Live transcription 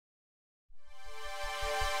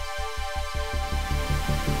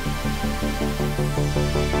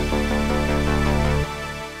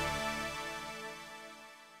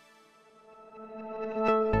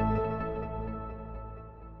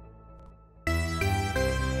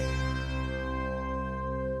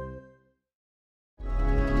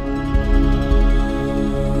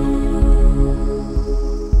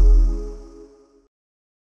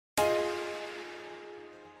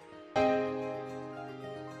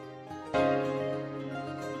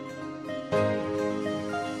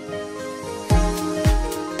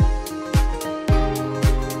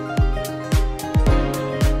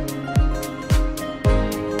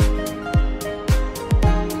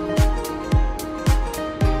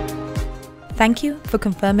Thank you for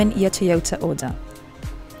confirming your Toyota order.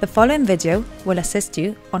 The following video will assist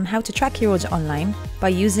you on how to track your order online by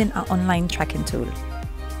using our online tracking tool.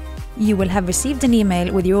 You will have received an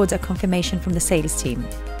email with your order confirmation from the sales team.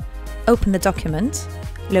 Open the document,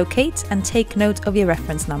 locate and take note of your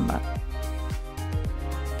reference number.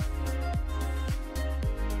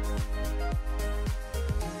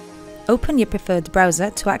 Open your preferred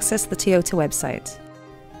browser to access the Toyota website.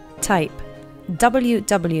 Type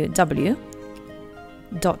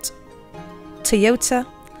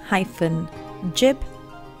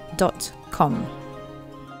www.toyota-jib.com.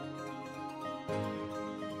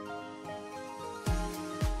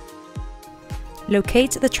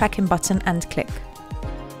 Locate the tracking button and click.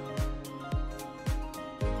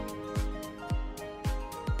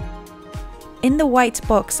 In the white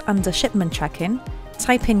box under shipment tracking,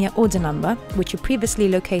 type in your order number, which you previously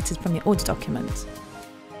located from your order document.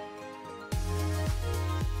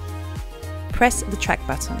 Press the track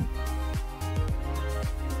button.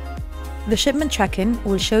 The shipment tracking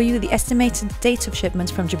will show you the estimated date of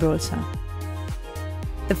shipment from Gibraltar,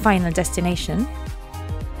 the final destination,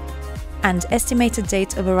 and estimated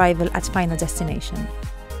date of arrival at final destination.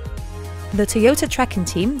 The Toyota tracking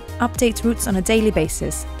team updates routes on a daily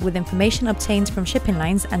basis with information obtained from shipping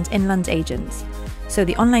lines and inland agents, so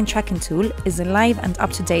the online tracking tool is a live and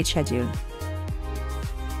up-to-date schedule.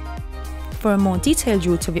 For a more detailed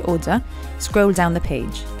route of your order, scroll down the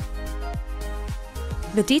page.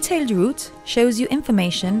 The detailed route shows you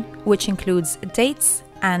information which includes dates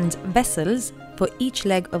and vessels for each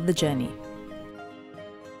leg of the journey.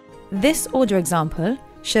 This order example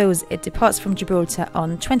shows it departs from Gibraltar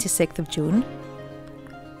on 26th of June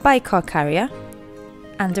by car carrier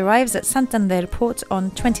and arrives at Santander port on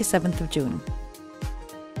 27th of June.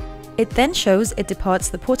 It then shows it departs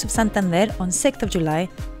the port of Santander on 6th of July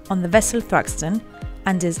on the vessel Thruxton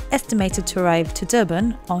and is estimated to arrive to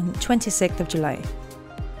Durban on 26th of July.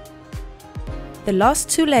 The last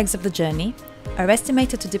two legs of the journey are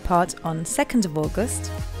estimated to depart on 2nd of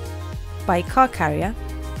August by car carrier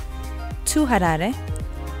to Harare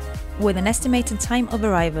with an estimated time of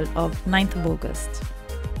arrival of 9th of August.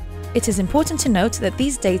 It is important to note that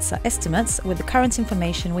these dates are estimates with the current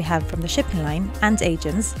information we have from the shipping line and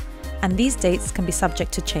agents, and these dates can be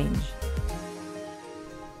subject to change.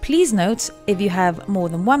 Please note, if you have more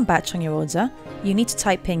than one batch on your order, you need to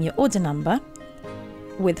type in your order number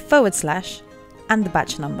with / and the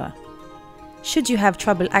batch number. Should you have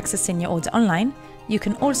trouble accessing your order online, you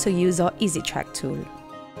can also use our EasyTrack tool.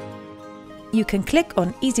 You can click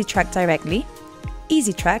on EasyTrack directly,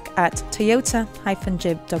 EasyTrack at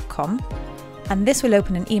toyota-jib.com, and this will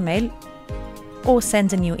open an email or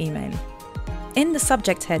send a new email. In the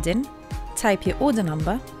subject heading, type your order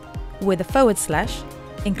number with a /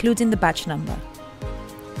 including the batch number.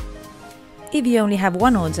 If you only have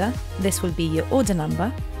one order, this will be your order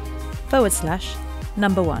number /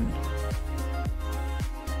 number 1.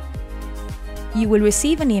 You will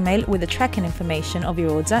receive an email with the tracking information of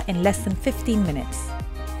your order in less than 15 minutes.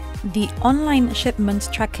 The online shipment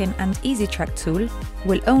tracking and EasyTrack tool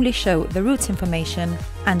will only show the route information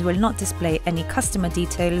and will not display any customer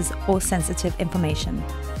details or sensitive information.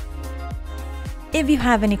 If you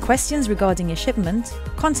have any questions regarding your shipment,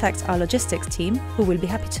 contact our logistics team, who will be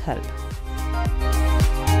happy to help.